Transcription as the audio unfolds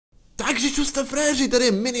Takže jste fréři, tady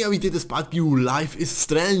je Mini a vítejte zpátky u Life is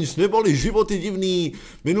Strange, neboli život je divný.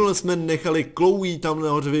 Minule jsme nechali Chloe tam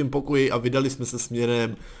nahoře v jejím pokoji a vydali jsme se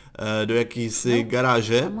směrem do jakýsi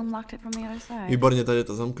garáže. Výborně, tady je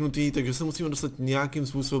to zamknutý, takže se musíme dostat nějakým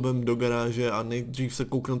způsobem do garáže a nejdřív se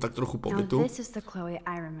kouknout tak trochu po bytu.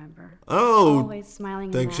 Oh,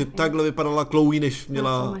 takže takhle vypadala Chloe, než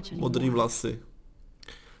měla modrý vlasy.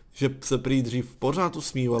 Že se prý dřív pořád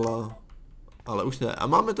usmívala. Ale už ne. A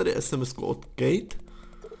máme tady SMS-ku od Kate.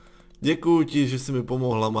 Děkuji ti, že jsi mi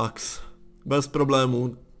pomohla, Max. Bez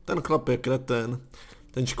problémů. Ten chlap je kreten.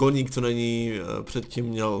 Ten školník, co není předtím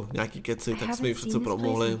měl nějaký keci, tak jsme jí přece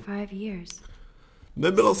pomohli.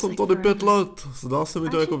 Nebyla jsem tady 5 let. Zdá se mi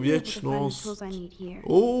to jako věčnost.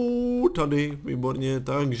 Tady, výborně,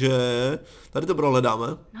 takže tady to prohledáme.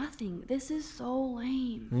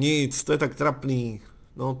 Nic, to je tak trapný.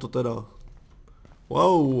 No to teda.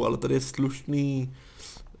 Wow, ale tady je slušný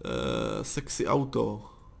sexy auto.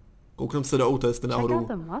 Koukneme se do auta, jestli náhodou.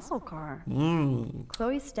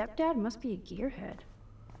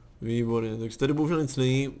 Výborně, takže tady bohužel nic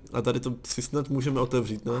není a tady to si snad můžeme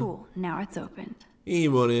otevřít, ne?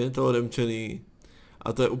 Výborně, to odemčený.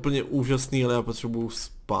 A to je úplně úžasný, ale já potřebuju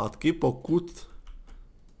zpátky, pokud...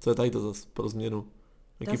 Co je tady to zase pro změnu?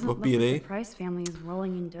 Jaký papíry?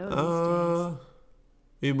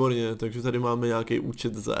 Výborně, takže tady máme nějaký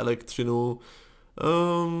účet za elektřinu.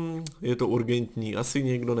 Je to urgentní, asi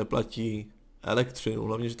někdo neplatí elektřinu,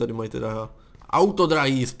 hlavně, že tady mají teda auto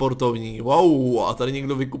drahý, sportovní, wow, a tady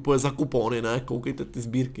někdo vykupuje za kupony, ne? Koukejte ty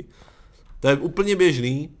sbírky. To je úplně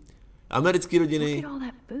běžný. Americké rodiny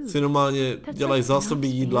si normálně dělají zásoby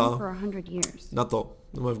jídla na to,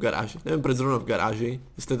 v garáži. Nevím, proč zrovna v garáži,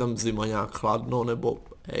 jestli je tam zima nějak chladno, nebo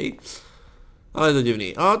hej. Ale je to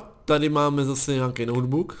divný. A tady máme zase nějaký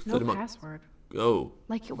notebook. Tady má...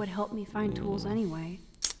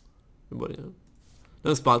 Výborně.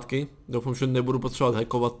 Jdeme zpátky. Doufám, že nebudu potřebovat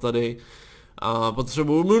hackovat tady. A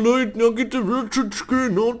potřebujeme najít nějaký ty věcičky.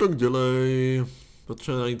 No tak dělej.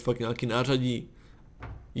 Potřebujeme najít fakt nějaký nářadí.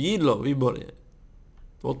 Jídlo, výborně.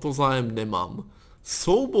 O to zájem nemám.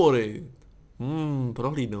 Soubory.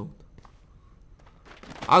 Prohlídnout.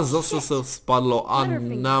 A zase se spadlo a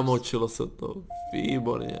namočilo se to.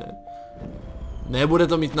 Výborně. Nebude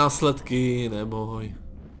to mít následky, neboj.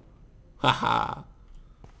 Haha.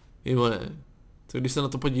 Výborně. Co když se na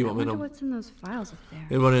to podívám jenom.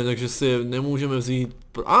 Výborně, takže si nemůžeme vzít...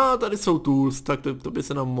 tady jsou tools, tak to by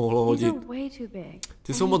se nám mohlo hodit.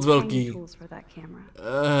 Ty jsou moc velký.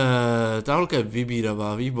 Ta holka je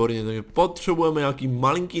vybíravá, výborně, takže potřebujeme nějaký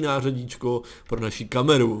malinký nářadíčko pro naši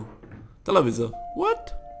kameru. Televize.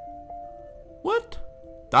 What?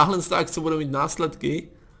 Tahle akce bude mít následky.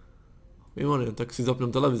 Výborně, tak si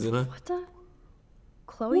zapneme televizi, ne?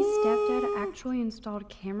 Chloe's stepdad actually installed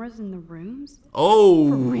cameras in the rooms?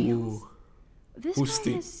 This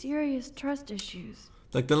guy has serious trust issues.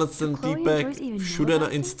 Tak tenhle ten týpek všude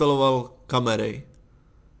nainstaloval kamery.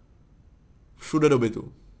 Všude do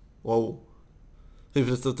bytu. Wow. Si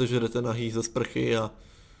představte, že jdete nahý ze sprchy a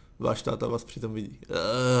váš táta vás přitom vidí.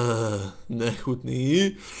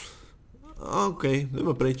 Nechutný. OK,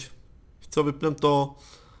 jdeme pryč. Co, vypneme to?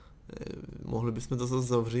 Mohli bychom to zase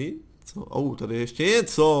zavřít? Co? Tady je ještě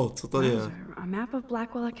něco. Co tady je?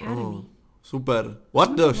 Super.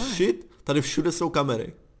 What the shit? Tady všude jsou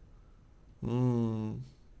kamery.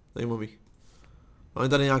 Zajímavý. Máme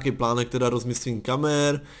tady nějaký plánek, teda rozmístění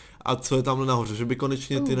kamer. A co je tamhle nahoře? Že by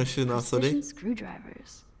konečně ty naše násady?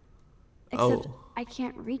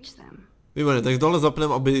 Výborně, tak tohle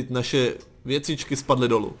zapneme, aby naše věcičky spadly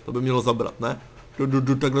dolů. To by mělo zabrat, ne?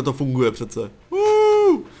 Takhle to funguje přece.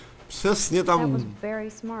 Přesně tam.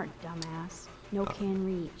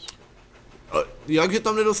 Jakže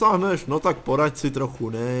tam nedosáhneš? No tak poraď si trochu,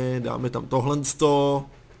 ne? Dáme tam tohle sto.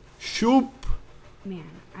 Šup.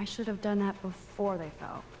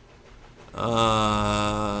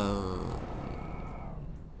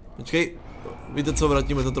 Počkej, víte co,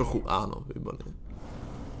 vrátíme to trochu. Ano, výborně.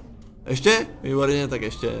 Ještě? Výborně, tak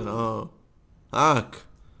ještě, no. Tak.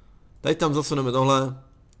 Teď tam zasuneme tohle.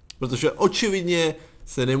 Protože očividně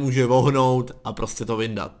se nemůže vohnout a prostě to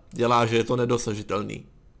vyndat. Dělá, že je to nedosažitelný.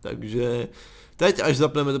 Takže teď, až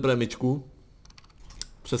zapneme teprve myčku,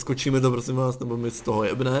 přeskočíme to, prosím vás, nebo mi z toho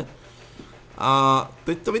jebne. A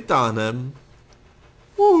teď to vytáhneme.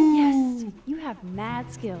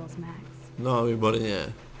 No,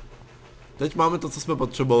 výborně. Teď máme to, co jsme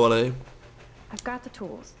potřebovali.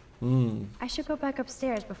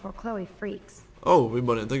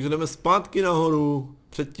 Výborně, takže jdeme zpátky nahoru,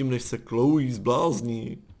 předtím, než se Chloe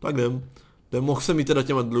zblázní. Tak jdem. Mohl jsem jít teda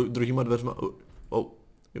těma druhýma dveřma.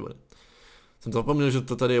 Výborně. Jsem zapomněl, že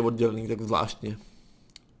to tady je oddělený tak zvláštně.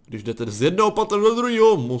 Když jdete z jednoho patra do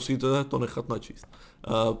druhého, musíte to nechat načíst.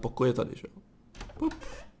 Pokoj je tady, že jo.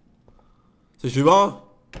 Jsi živá?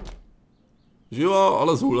 Živá,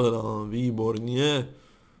 ale zhulená. Výborně.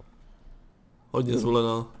 Hodně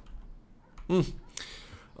zhulená.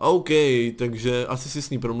 OK, takže asi si s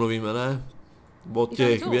ní promluvíme, ne? O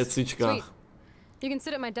těch věcičkách.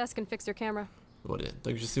 Výborně,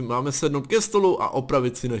 takže si máme sednout ke stolu a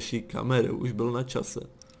opravit si naši kameru. Už byl na čase.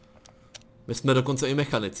 My jsme dokonce i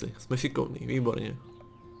mechanici. Jsme šikovní, výborně.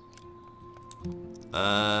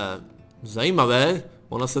 Zajímavé.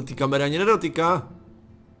 Ona se té kamery ani nedotýká.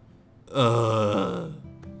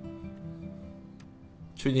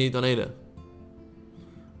 Čudně jí to nejde.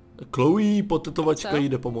 Chloe, potetovačka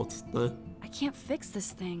jde pomoct, ne?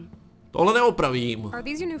 Tohle neopravím.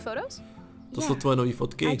 To jsou tvoje nový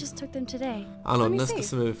fotky? Ano, dneska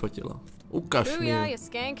jsem je vyfotila. Ukaž mi.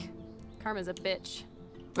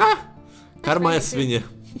 Karma je svině.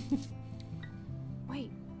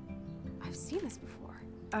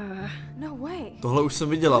 Tohle už jsem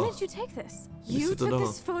viděla. Kdy jsi to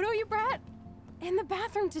dala? In the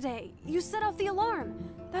bathroom today. You set off the alarm.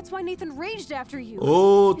 That's why Nathan raged after you.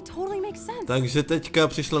 Oh, it totally makes sense. Takže teďka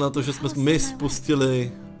přišla na to, že jsme my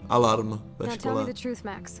spustili alarm ve škole.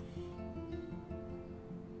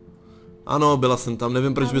 Ano, byla jsem tam.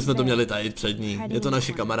 Nevím, proč bychom to měli tajit před ní. Je to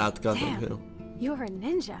naše kamarádka, takže jo. You're a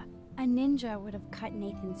ninja. A ninja would have cut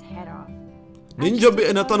Nathan's head off. Ninja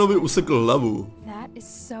by Nathanovi usekl hlavu.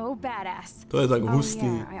 To je tak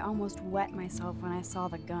hustý.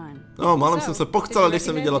 No, málem jsem se pochcela, když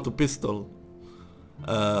jsem viděla tu pistol.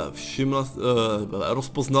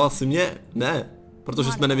 Rozpoznala si mě? Ne,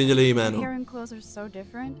 protože jsme nevěděli jméno.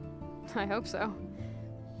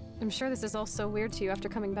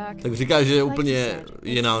 Tak říká, že je úplně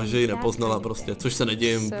jiná, že ji nepoznala prostě, což se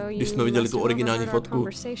nedějím, když jsme viděli tu originální fotku.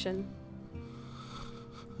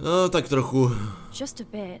 No, tak trochu.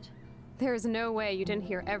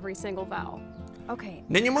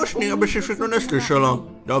 Není možný, aby si všechno neslyšela.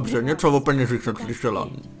 Dobře, něco o penězích jsem slyšela.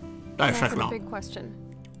 To je všechno.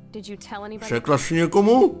 Řekla jsi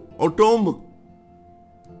někomu o tom?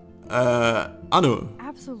 Ano.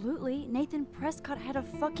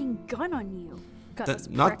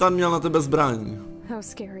 Nathan měl na tebe zbraň.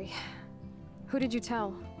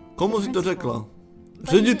 Komu jsi to řekla?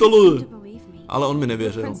 Řediteli. Ale on mi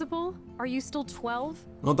nevěřil.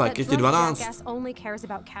 No tak, je ti 12.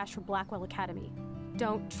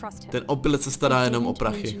 Ten opilec se stará jenom o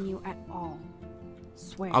prachy.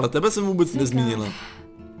 Ale tebe jsem vůbec nezmínila.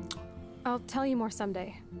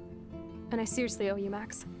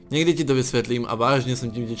 Někdy ti to vysvětlím a vážně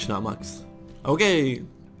jsem ti vděčná, Max. OK.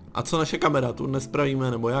 A co naše kamera? Tu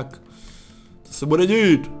nespravíme, nebo jak? Co se bude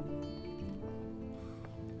dít?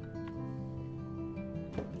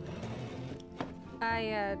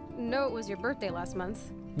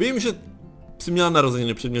 Vím, že jsi měla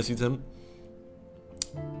narozeniny před měsícem.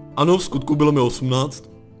 Ano, v skutku bylo mi 18.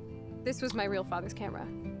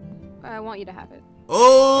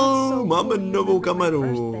 Oh, máme novou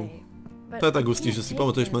kameru. To je tak hustý, že si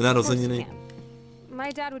pamatuješ mé narozeniny.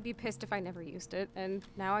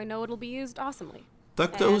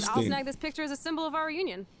 Tak to je hustý.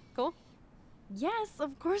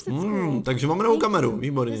 Takže máme novou kameru,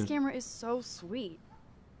 výborně.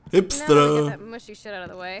 Hipster.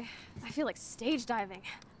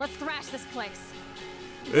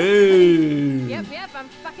 Ej.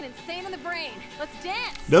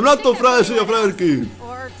 Jdem na to, frajeři a frajerky.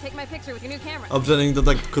 Dobře, není to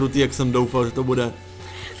tak krutý, jak jsem doufal, že to bude.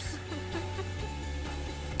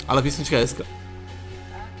 Ale písnička je hezká.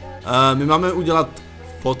 My máme udělat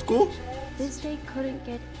fotku?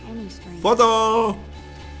 Foto!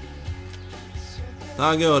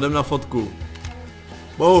 Tak jo, jdem na fotku.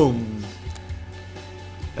 Boom.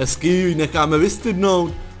 Hezký, necháme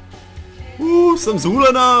vystydnout. Jsem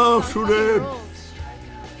zhulená všude.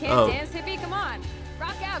 Oh.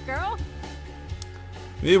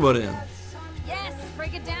 Výborně.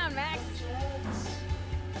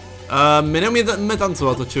 My neumíme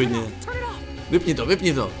tancovat, očividně. Vypni to,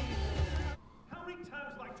 vypni to.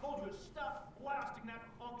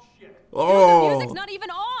 Oh.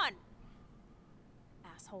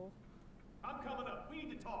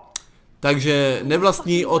 Takže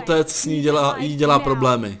nevlastní otec s ní jí dělá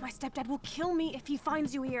problémy.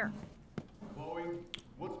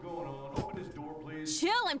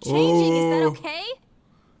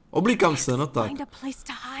 Oblíkám se, no tak.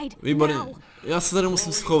 Výborně. Já se tady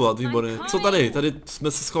musím schovat, výborně. Co tady? Tady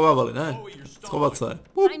jsme se schovávali, ne? Schovat se.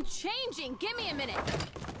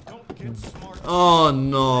 Oh,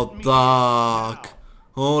 no tak.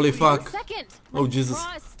 Holy fuck. Oh Jesus.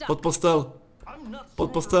 Pod postel.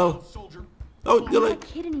 Pod postel. Oh, dělej.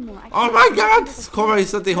 Oh my god, schovej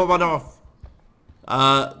se ty hovado.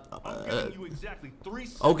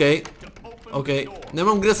 OK. OK.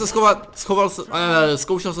 Nemám kde se schovat. Schoval jsem,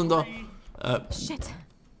 zkoušel jsem to.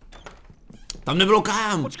 Tam nebylo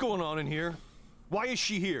kam.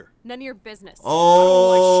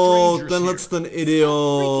 Oh, tenhle ten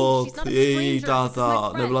idiot. Její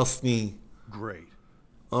táta, nevlastní.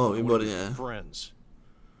 Oh, výborně.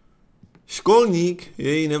 Školník,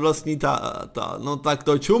 její nevlastní táta. No tak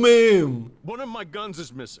to čumím.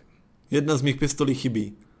 Jedna z mých pistolí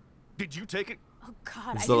chybí.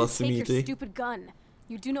 Vzala si mi ty.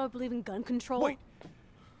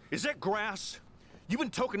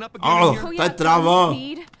 Oh, to je tráva.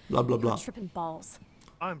 Bla, bla, bla.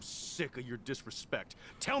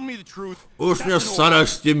 Už mě sereš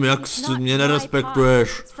s tím, jak mě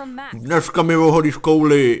nerespektuješ. Dneska mi ohodíš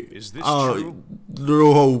kouli. A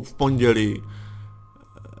druhou v pondělí.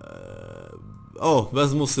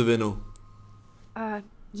 Vezmu si vinu.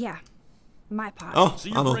 Ano,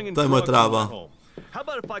 to je moje tráva.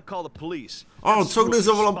 Co když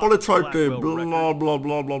zavolám policajty? Bla, bla,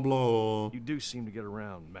 bla, bla, bla.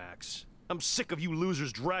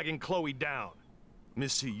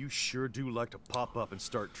 Missy, you sure do like to pop up and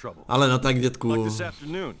start trouble. Ale no tak, dětku. Like this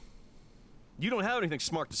afternoon. You don't have anything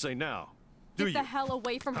smart to say now, do you? Get the hell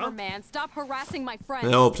away from her, man. Stop harassing my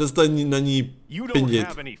friends. Jo, přestaň na ní pindit. You don't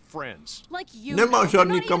have any friends. Like you. Nemá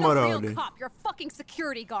žádný kamarády. You're a fucking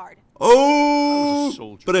security guard.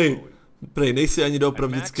 Prej, nejsi ani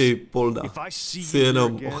doopravdický polda. Jsi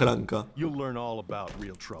jenom ochranka.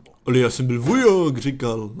 Ale já jsem byl voják,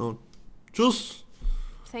 říkal, no. Čus.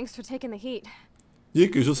 Thanks for taking the heat.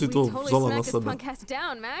 Díky, že si to vzala na sebe.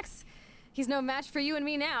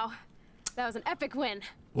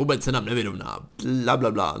 Vůbec se nám nevyrovná. Bla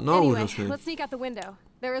bla bla. No, úžasně.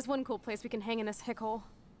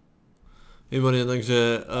 Výborně,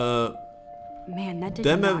 takže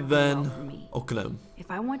jdeme ven oknem.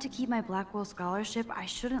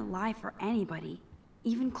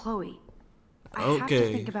 OK.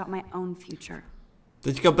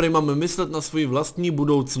 Teďka prý máme myslet na svou vlastní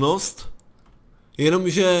budoucnost.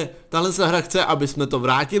 Jenomže tahle se hra chce, aby jsme to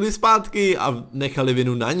vrátili zpátky a nechali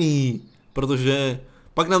vinu na ní. Protože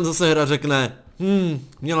pak nám zase hra řekne,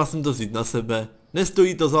 měla jsem to vzít na sebe.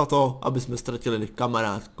 Nestojí to za to, aby jsme ztratili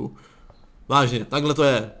kamarádku. Vážně, takhle to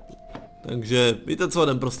je. Takže víte co,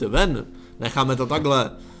 jdem prostě ven. Necháme to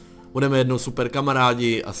takhle. Budeme jednou super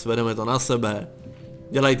kamarádi a svedeme to na sebe.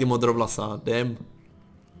 Dělej ty modrovlasa, jdem.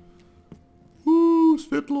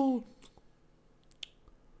 Světlo.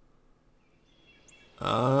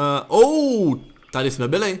 Tady jsme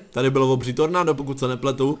byli. Tady bylo obří tornádo, pokud se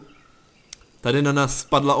nepletu. Tady na nás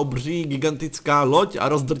spadla obří gigantická loď a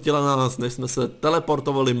rozdrtila nás, než jsme se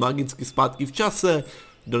teleportovali magicky zpátky v čase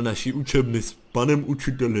do naší učebny s panem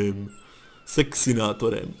učitelem,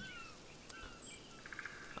 sexinátorem.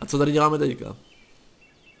 A co tady děláme teďka?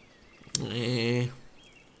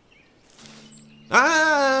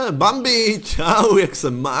 Bambi, čau, jak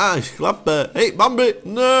se máš, chlape? Hej, Bambi,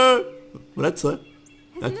 ne, vrať se.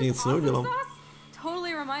 Já ti nic neudělám.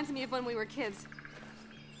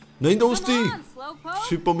 Není to hustý.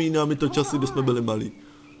 Připomíná mi to časy, kdy jsme byli malí.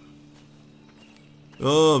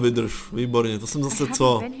 Jo, vydrž, výborně, to jsem zase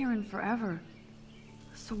co?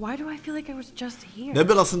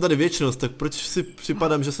 Nebyla jsem tady věčnost, tak proč si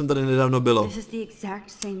připadám, že jsem tady nedávno byla?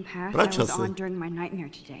 Proč asi?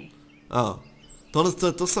 Tohle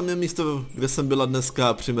je to samé místo, kde jsem byla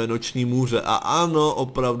dneska při mé noční můře a ano,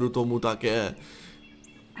 opravdu tomu tak je.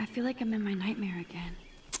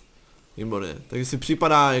 Výborně, takže si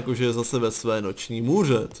připadá, jakože je zase ve své noční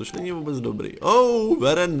můře, což není vůbec dobrý.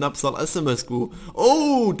 Veren napsal SMS-ku.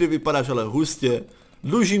 Ty vypadáš ale hustě.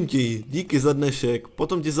 Dlužím ti, díky za dnešek,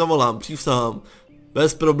 potom ti zavolám, přísahám.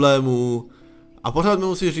 Bez problémů. A pořád mi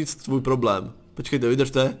musíš říct tvůj problém. Počkejte,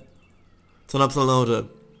 vydržte. Co napsal nahoře?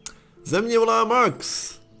 Země volá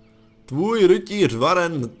Max. Tvůj rytíř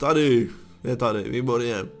Varen tady. Je tady,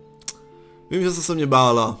 výborně. Vím, že se mě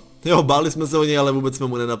bála. Jo, báli jsme se o něj, ale vůbec jsme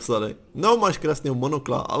mu nenapsali. No, máš krásného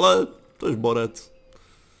monokla, ale to je borec.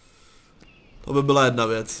 To by byla jedna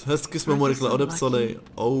věc. Hezky jsme mu rychle odepsali.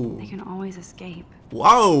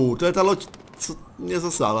 Wow, to je ta loď, co mě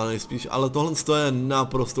zasála nejspíš, ale tohle je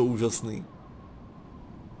naprosto úžasný.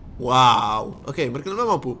 Wow. Ok, mrkneme na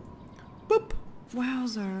mapu. Pup.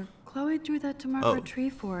 Wowzer, Chloe drew that to mark our tree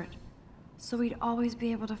fort. So we'd always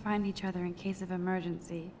be able to find each other in case of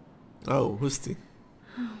emergency. Hustý.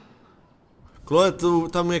 Chloe,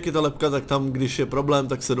 tam jak je ta lepka, tak tam, když je problém,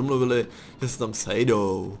 tak se domluvili, že se tam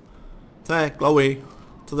sejdou. To je Chloe.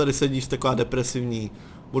 Co tady sedíš taková depresivní?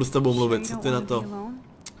 Budu s tebou mluvit, co ty na to?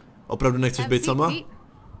 Opravdu nechceš být sama?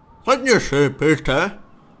 Hodně si, pijte.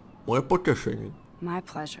 Moje potěšení. My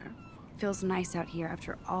pleasure. Feels nice out here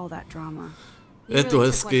after all that drama. Je to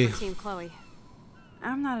hezky.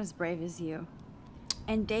 I'm not as brave as you.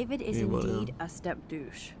 And David is indeed a step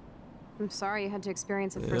douche. I'm sorry you had to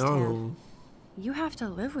experience it firsthand. You have to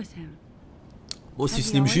live with him. Musíš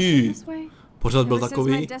s ním žít. Pořád byl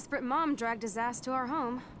takový.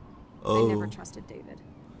 Oh.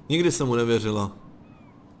 Nikdy jsem mu nevěřila.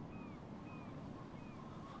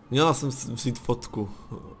 Měla jsem vzít fotku.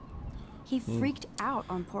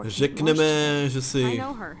 Řekneme, že si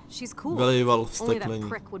vylejval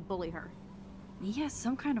vsteklení.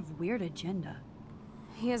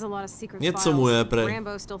 Něco mu je, prej.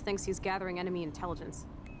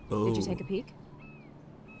 Oh.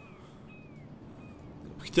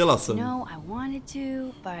 Chtěla jsem.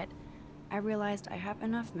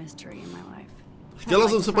 Chtěla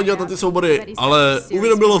jsem se podívat na ty soubory, ale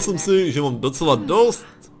uvědomila jsem si, že mám docela dost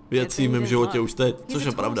věcí v mém životě už teď, což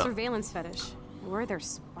je pravda.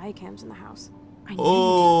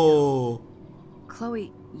 Oh. Chloe,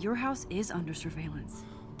 your house is under surveillance.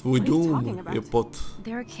 Tvůj dům je pod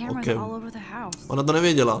okem. Ona to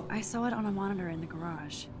nevěděla. I saw it on a monitor in the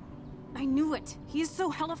garage. I knew it. He is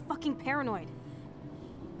so hella fucking paranoid.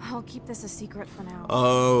 I'll keep this a secret for now.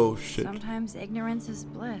 Oh shit. Sometimes ignorance is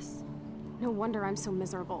bliss. No wonder I'm so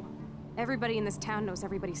miserable. Everybody in this town knows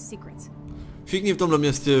everybody's secrets. Všichni v tomhle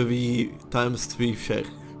městě ví tajemství všech.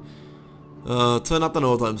 Co je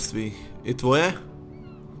Nathanovo tajemství? I tvoje?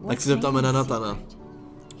 Tak si zeptáme na Nathana.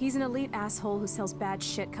 He's an elite asshole who sells bad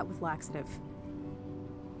shit cut with laxative.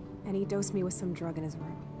 And he dosed me with some drug in his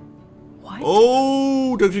room.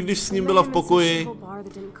 Oh, takže když s ním byla v pokoji,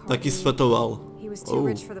 taky svetoval. Oh.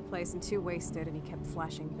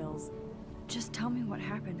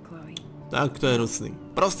 Tak to je nutný.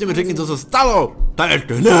 Prostě mi řekni, co se stalo! Teď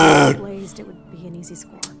hned!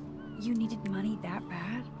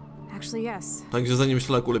 Takže za ním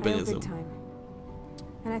šla kvůli penězům.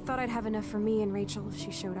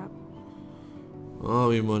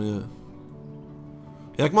 Oh, výborně.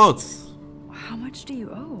 Jak moc?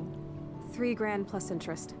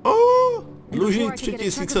 Oh, dluží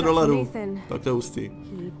 $3,000. Tak to je hustý.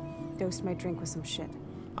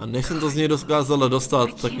 A než jsem to z něj dokázala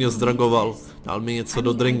dostat, tak mě zdragoval. Dal mi něco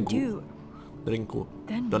do drinku.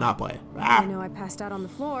 Do nápoje.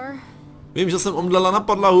 Vím, že jsem omdlela na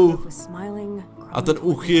podlahu. A ten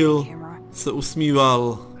úchyl se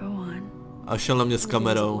usmíval a šel na mě s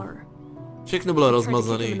kamerou. Všechno bylo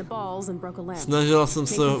rozmazaný. Snažila jsem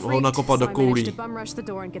se ho nakopat do koulí.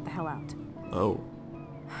 Oh.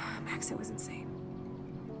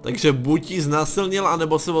 Takže buď jí znásilnil,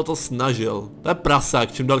 anebo se o to snažil. To je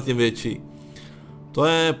prasák, čím dál tím větší. To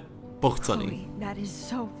je pochcaný.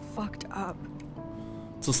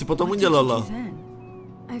 Co jsi potom udělala?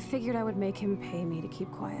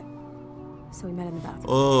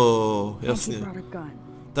 Oh, jasně.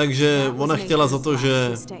 Takže ona chtěla za to,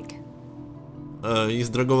 že jí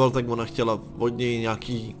zdrogoval, tak ona chtěla od něj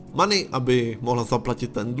nějaký money, aby mohla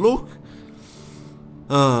zaplatit ten dluh.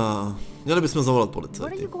 Měli bychom zavolat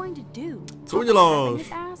policajty. Co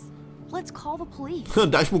uděláš?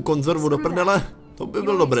 Dáš mu konzervu do prdele? To by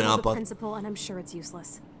byl dobrý nápad.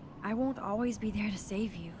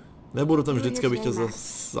 Nebudu tam vždycky, abych tě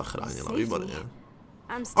zachránila, výborně.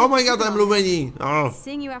 Oh my god, to je mluvení!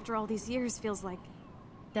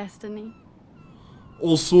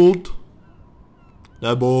 Osud.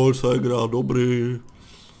 Neboj se, gra, dobrý.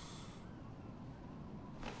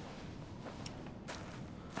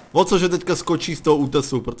 O co, že teďka skočí z toho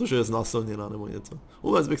útesu, protože je znásilněná nebo něco.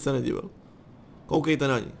 Vůbec bych se nedíval. Koukejte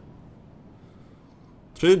na ní.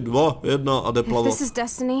 3, 2, 1 a jde plavat.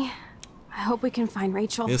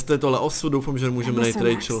 Jestli je tohle osud, doufám, že můžeme najít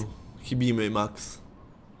Rachel. Chybí mi Max.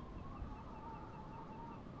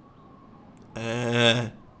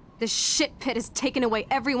 This shit pit has taken away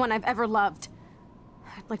everyone I've ever loved.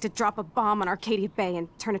 I'd like to drop a bomb on Arcadia Bay and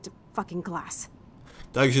turn it to fucking glass.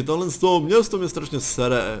 Takže tohle z toho město mě strašně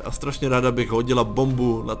sere a strašně ráda bych hodila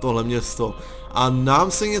bombu na tohle město. A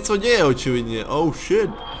nám se něco děje očividně. Oh shit.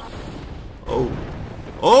 Oh.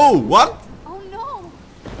 Oh, what? Oh no.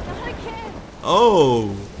 Not again. Oh.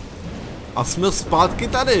 A jsme zpátky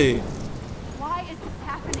tady.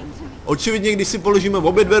 Očividně, když si položíme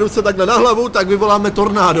obě dvě ruce takhle na hlavu, tak vyvoláme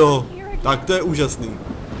tornádo. Tak to je úžasný.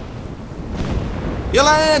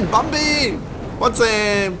 Jelen, Bambi! Pojď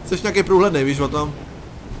sem! Jsi nějaký průhlednej, víš o tom?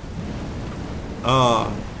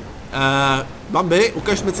 Bambi,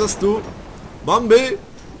 ukaž mi cestu. Bambi!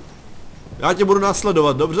 Já tě budu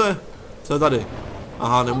následovat, dobře? Co je tady?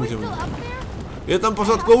 Aha, nemůžeme. Je tam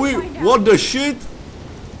pořád Chloe? What the shit?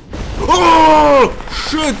 Oh,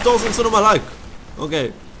 shit, toho jsem se doma like. OK.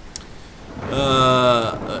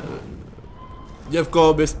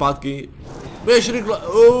 Děvko, běž zpátky. Běž rychle.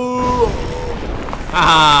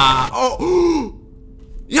 Aha.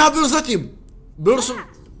 Já byl zatím. Byl jsem...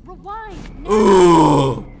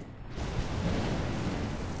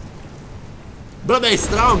 Blbej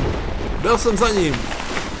strom. Byl jsem za ním.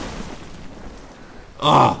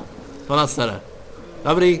 To nasere.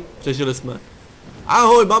 Dobrý, přežili jsme.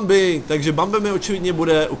 Ahoj Bambi, takže Bambi mi očividně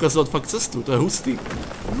bude ukazovat fakt cestu, to je hustý.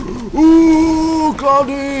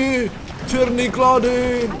 Klady! Černý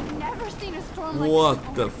klady! What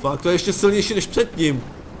the fuck, to je ještě silnější než předtím.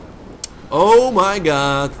 Oh my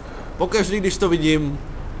god. Pokaždý, když to vidím,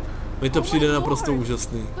 mi to přijde naprosto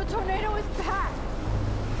úžasný.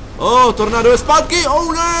 Tornádo je zpátky,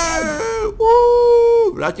 ne!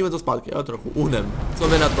 Vrátíme to zpátky, ale trochu uhnem. Co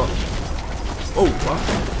mi na to?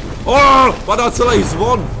 Padá celý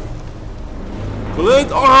zvon. Klid,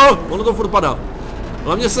 ono to furt padá.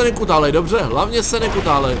 Hlavně se nekutálej, dobře? Hlavně se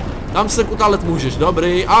nekutálej. Tam se kutálet můžeš,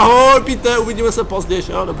 dobrý. Ahoj, Píte, uvidíme se později,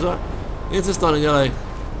 jo, dobře. Nic se z toho nedělej.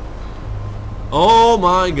 Oh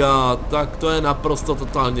my god, tak to je naprosto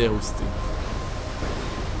totálně hustý.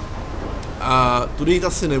 A tudy jít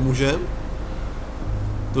asi nemůžem.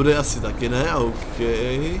 Tudy asi taky ne, OK,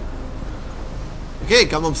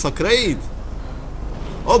 kam mám sakra jít?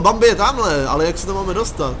 Bambi je tamhle, ale jak se tam máme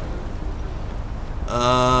dostat?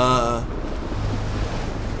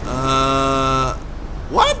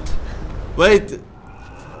 What? Wait.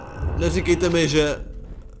 Neříkejte mi, že...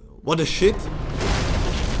 What the shit?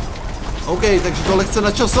 OK, takže tohle chce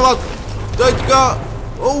načasovat. Teďka.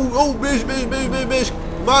 Běž.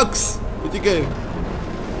 Max, utíkej.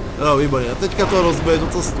 No, výborně, a teďka to rozbije tu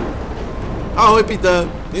cestu. Ahoj, Píte,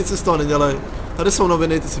 nic si z toho nedělej. Tady jsou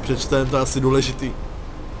noviny, ty si přečtem, to je asi důležitý.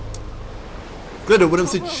 V klidu, budeme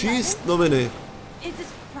si číst noviny.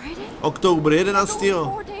 Oktober 11.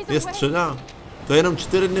 Je středa. To je jenom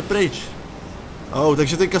 4 dny pryč.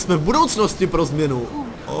 Takže teďka jsme v budoucnosti pro změnu.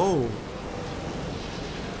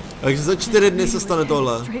 Takže za 4 dny se stane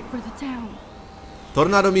tohle.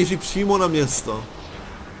 Tornádo míří přímo na město.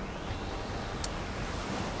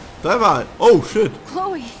 To je vaj. Shit.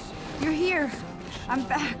 Chloe, you're here. I'm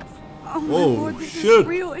back. Oh my lord, this shit. is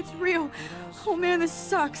real. It's real. Oh man, this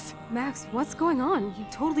sucks. Max, what's going on? You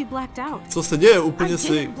totally blacked out. Co se děje? Úplně I si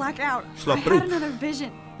didn't black out. šla I pryč. had another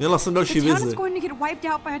vision. Měla jsem další The town vizi. is going to get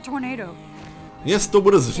wiped out by a tornado. Město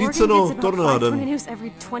bude Oregon zříceno gets about 5 tornádem. tornadoes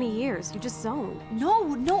every 20 years. You just zoned.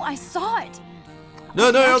 No, I saw it. Ne,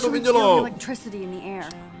 já to Actually feel viděla. electricity in the air.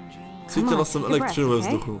 Cítila jsem elektřinu ve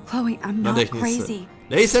vzduchu. Chloe, I'm not Nadechni se. crazy.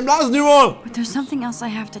 Nejsem bláznivo! But there's something else I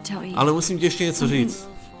have to tell you. Ale musím ti ještě něco říct.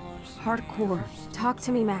 Hardcore. Talk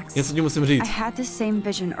to me, Max. Něco ti musím I říct. had this same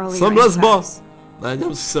vision earlier Jsem in lesba. class. Ne,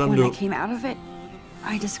 dělám si When I srandu. came out of it,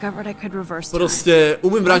 I discovered I could reverse time. Prostě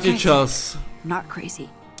umím vrátit čas. Not crazy.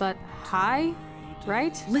 But high,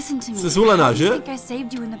 right? Listen to me. Jsi zhulená, že? I think I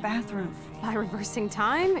saved you in the bathroom. By reversing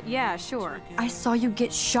time? Yeah, sure. I saw you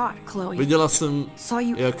get shot, Chloe. Viděla jsem, Saw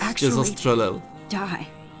you jak tě actually zastřelil. die.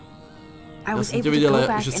 I was jsem tě able to viděla, go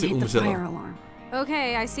back že and jsi hit the umřela. fire alarm.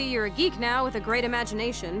 Okay, I see you're a geek now with a great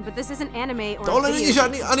imagination, but this isn't anime or Tohle a není video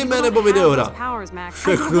žádný game. anime You nebo don't have videohra. those powers, Max.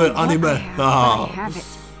 Všechno je anime. But I have it.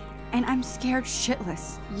 And I'm scared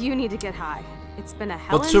shitless. You need to get high. It's been a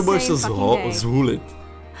hell Potřebuješ se insane fucking day. zhulit.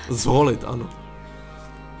 Zholit, ano.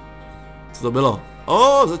 Co to bylo?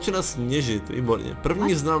 Začíná sněžit, výborně.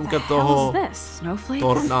 První známka toho Snowflake?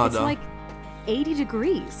 tornáda. It's like 80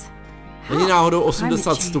 degrees. Není náhodou 80 Climate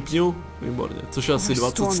change. stupňů? Výborně, což je asi Or a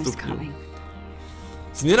 20 storm is stupňů. coming.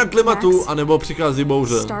 Změna klimatu, Max, anebo přichází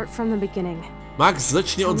bouře. Start from the beginning. Max,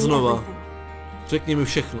 začni od Tell me znova. everything. Řekni mi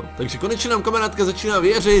všechno. Takže konečně nám kamarádka začíná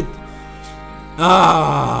věřit.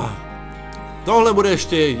 Tohle bude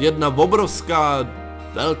ještě jedna obrovská,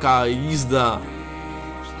 velká jízda.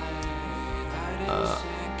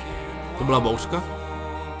 To byla bouřka?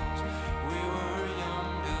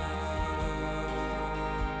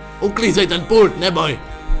 Uklízej ten pult, neboj.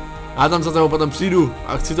 Já tam za tebou potom přijdu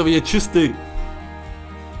a chci to vidět čistý.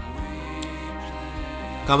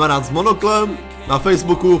 Kamarád s monoklem, na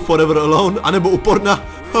Facebooku Forever Alone, anebo u porna.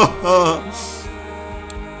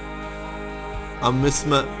 A my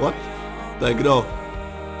jsme... What? To je kdo?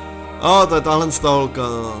 To je tahle holka.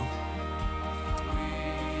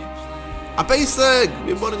 A pejsek,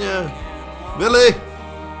 výborně. Billy.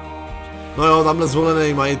 No jo, tamhle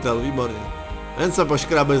zvolený majitel, výborně. Jen se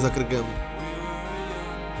poškrábej za krkem.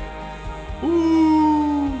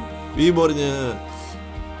 Výborně.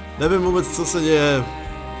 Nevím vůbec, co se děje.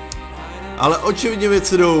 Ale očividně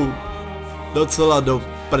věci jdou docela do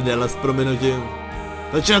prdele s prominutím.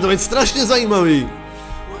 Začíná to být strašně zajímavý.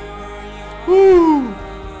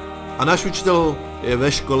 A náš učitel je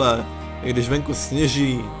ve škole, i když venku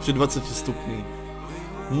sněží při 20 stupních.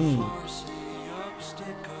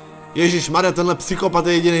 Ježišmarja, tenhle psychopat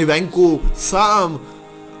je jediný venku, sám.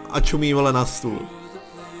 A čumí vole na stůl.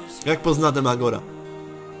 Jak poznáte Magora?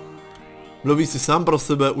 Mluví si sám pro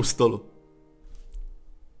sebe u stolu.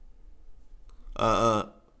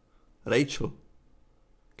 Rachel.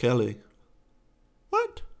 Kelly.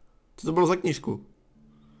 What? Co to bylo za knížku?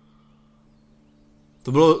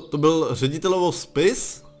 To byl ředitelovo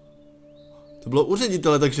spis? To bylo u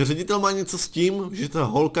ředitele, takže ředitel má něco s tím, že ta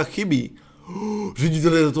holka chybí.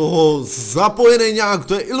 Ředitel je do toho zapojený nějak,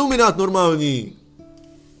 to je iluminát normální.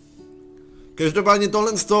 Každopádně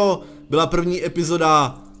tohle byla první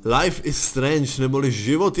epizoda Life is Strange, neboli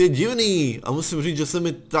život je divný. A musím říct, že se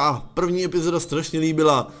mi ta první epizoda strašně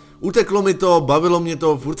líbila. Uteklo mi to, bavilo mě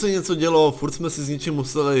to, furt se něco dělo, furt jsme si s něčím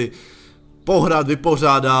museli pohrát,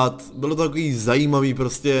 vypořádat. Bylo to takový zajímavý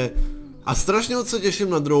prostě. A strašně moc se těším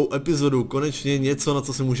na druhou epizodu, konečně něco, na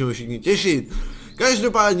co se můžeme všichni těšit.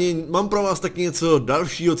 Každopádně mám pro vás taky něco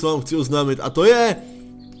dalšího, co vám chci oznámit, a to je...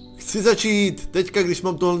 Chci začít teďka, když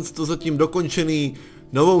mám tohle zatím dokončený,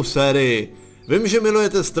 novou sérii. Vím, že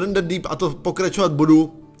milujete Stranded Deep a to pokračovat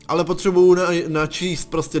budu, ale potřebuju načíst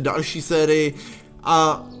prostě další sérii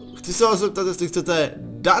a chci se vás zeptat, jestli chcete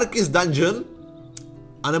Darkest Dungeon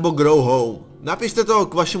anebo Grow Home. Napište to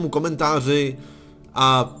k vašemu komentáři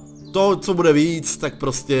a to, co bude víc, tak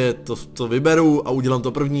prostě to vyberu a udělám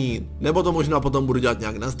to první, nebo to možná potom budu dělat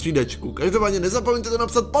nějak na střídečku. Každopádně nezapomeňte to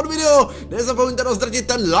napsat pod video, nezapomeňte rozdrtit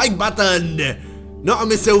ten like button. No a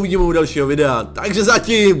my se uvidíme u dalšího videa, takže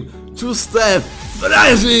zatím, čuste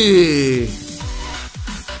frajeři!